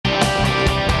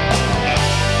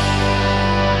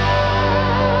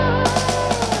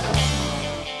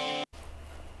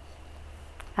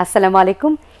আসসালামু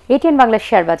আলাইকুম। এটিএন বাংলা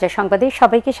শেয়ারবাজার সংবাদে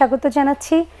সবাইকে স্বাগত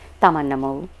জানাচ্ছি। তামান্না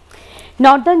মৌ।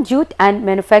 Northern jute and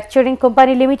manufacturing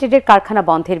company লিমিটেডের কারখানা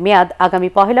বন্ধের মেয়াদ আগামী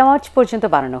 1 মার্চ পর্যন্ত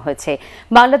বাড়ানো হয়েছে।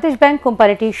 বাংলাদেশ ব্যাংক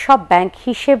কোম্পানিটির সব ব্যাংক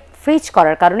হিসেব ফ্রিজ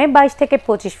করার কারণে 22 থেকে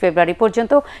 25 ফেব্রুয়ারি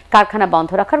পর্যন্ত কারখানা বন্ধ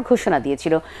রাখার ঘোষণা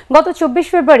দিয়েছিল। গত 24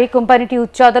 ফেব্রুয়ারি কোম্পানিটি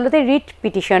উচ্চ আদালতে রিট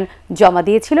পিটিশন জমা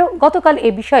দিয়েছিল। গতকাল এ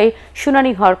বিষয়ে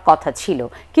শুনানি হওয়ার কথা ছিল,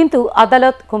 কিন্তু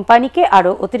আদালত কোম্পানিকে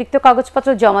আরও অতিরিক্ত কাগজপত্র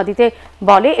জমা দিতে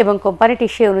বলে এবং কোম্পানিটি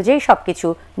সে অনুযায়ী সবকিছু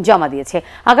জমা দিয়েছে।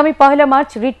 আগামী 1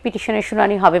 মার্চ রিট পিটিশনের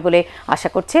শুনানি হবে বলে আশা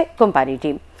করছে কোম্পানিটি।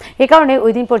 এ কারণে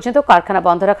ওই দিন পর্যন্ত কারখানা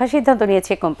বন্ধ রাখার সিদ্ধান্ত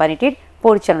নিয়েছে কোম্পানিটির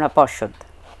পরিচালনা পর্ষদ।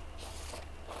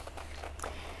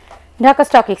 ঢাকা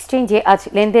স্টক এক্সচেঞ্জে আজ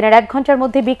লেনদেনের 1 ঘন্টার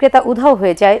মধ্যে বিক্রেতা উধাও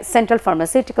হয়ে যায় সেন্ট্রাল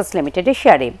ফার্মাসিউটিক্যালস লিমিটেডের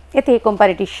শেয়ারে। এতে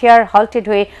কোম্পানিটির শেয়ার হল্টেড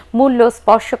হয়ে মূল্য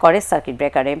স্পর্শ করে সার্কিট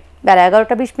ব্রেকারে। বেলা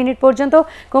 11:20 পর্যন্ত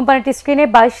কোম্পানিটির স্ক্রিনে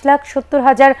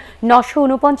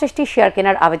 22,70,949টি শেয়ার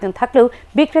কেনার আবেদন থাকলেও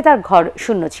বিক্রেতার ঘর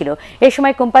শূন্য ছিল। এ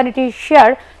সময় কোম্পানিটির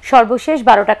শেয়ার সর্বশেষ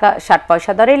 12 টাকা 60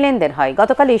 পয়সা দরে লেনদেন হয়।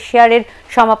 গতকাল এই শেয়ারের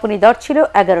সমাপনী দর ছিল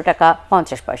 11 টাকা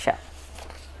 50 পয়সা।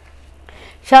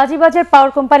 শাহজিবাজার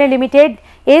পাওয়ার কোম্পানি লিমিটেড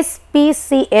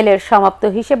SPCL এর সমাপ্ত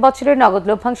হিসেব বছরের নগদ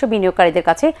লভ্যাংশ বিনিয়োগকারীদের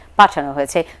কাছে পাঠানো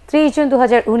হয়েছে। 30 জুন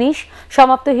 2019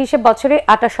 সমাপ্ত হিসেব বছরে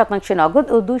 28% নগদ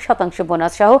ও 2%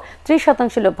 বোনাস সহ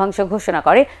 30% লভ্যাংশ ঘোষণা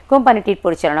করে কোম্পানিটির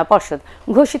পরিচালনা পর্ষদ।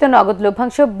 ঘোষিত নগদ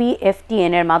লভ্যাংশ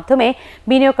BFTN এর মাধ্যমে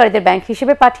বিনিয়োগকারীদের ব্যাংক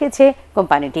হিসেবে পাঠিয়েছে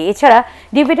কোম্পানিটি। এছাড়া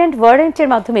ডিভিডেন্ড ওয়ারেন্টের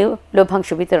মাধ্যমেও লভ্যাংশ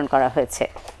বিতরণ করা হয়েছে।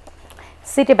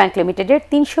 সিটি ব্যাংক লিমিটেডের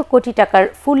 300 কোটি টাকার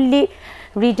ফুললি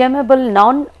রিডেমেবল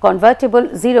নন কনভার্টেবল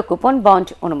জিরো কুপন বন্ড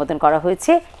অনুমোদন করা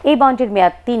হয়েছে। এই বন্ডের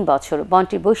মেয়াদ 3 বছর।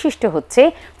 বন্ডটির বৈশিষ্ট্য হচ্ছে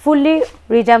ফুললি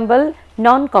রিডেমেবল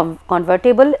নন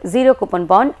কনভার্টেবল জিরো কুপন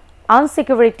বন্ড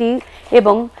আনসিকিউরিটি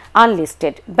এবং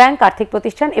আনলিস্টেড ব্যাংক, আর্থিক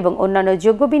প্রতিষ্ঠান এবং অন্যান্য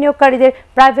যোগ্য বিনিয়োগকারীদের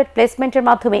প্রাইভেট প্লেসমেন্টের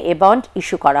মাধ্যমে এ বন্ড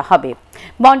ইস্যু করা হবে।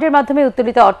 বন্ডের মাধ্যমে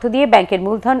উত্তোলিত অর্থ দিয়ে ব্যাংকের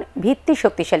মূলধন ভিত্তি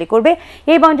শক্তিশালী করবে।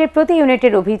 এই বন্ডের প্রতি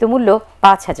ইউনিটের অভিহিত মূল্য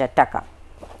 5,000 টাকা।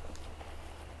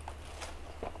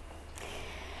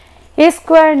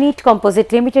 স্কোয়ার নিট কম্পোজিট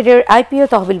লিমিটেডের IPO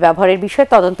তহবিল ব্যবহারের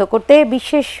বিষয়ে তদন্ত করতে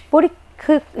বিশেষ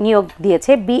পরীক্ষক নিয়োগ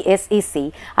দিয়েছে BSEC।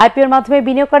 IPOর মাধ্যমে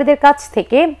বিনিয়োগকারীদের কাছ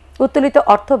থেকে উত্তোলিত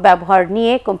অর্থ ব্যবহার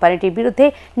নিয়ে কোম্পানিটির বিরুদ্ধে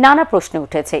নানা প্রশ্ন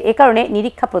উঠেছে। এ কারণে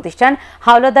নিরীক্ষা প্রতিষ্ঠান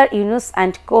Howlader Yunus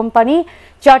and company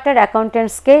charter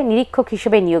অ্যাকাউন্ট্যান্টসকে নিরীক্ষক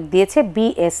হিসেবে নিয়োগ দিয়েছে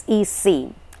BSEC।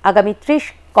 আগামী 30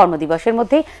 কর্মদিবসের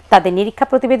মধ্যে তাদের নিরীক্ষা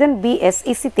প্রতিবেদন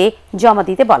BSEC-তে জমা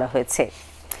দিতে বলা হয়েছে।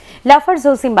 লাফার্জ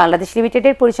হাউসিং বাংলাদেশ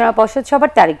লিমিটেডের পরিচালনা পর্ষদ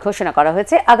সভার তারিখ ঘোষণা করা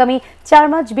হয়েছে। আগামী 4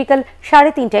 মার্চ বিকাল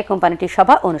 3:30টায় কোম্পানিটির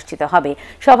সভা অনুষ্ঠিত হবে।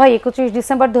 সভায় 21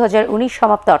 ডিসেম্বর 2019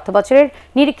 সমাপ্ত অর্থবছরের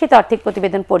নিরীক্ষিত আর্থিক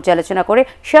প্রতিবেদন পর্যালোচনা করে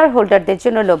শেয়ার হোল্ডারদের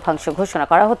জন্য লভ্যাংশ ঘোষণা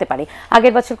করা হতে পারে।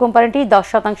 আগের বছর কোম্পানিটি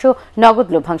 10% নগদ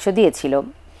লভ্যাংশ দিয়েছিল।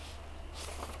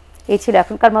 এই ছিল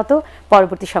এখনকার মতো।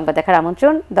 পরবর্তী সংবাদ দেখার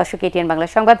আমন্ত্রণ। দর্শক, ATN বাংলা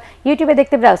সংবাদ ইউটিউবে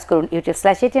দেখতে ব্রাউজ করুন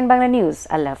youtube/ATN Bangla News।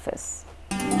 আল্লাহ হাফেজ।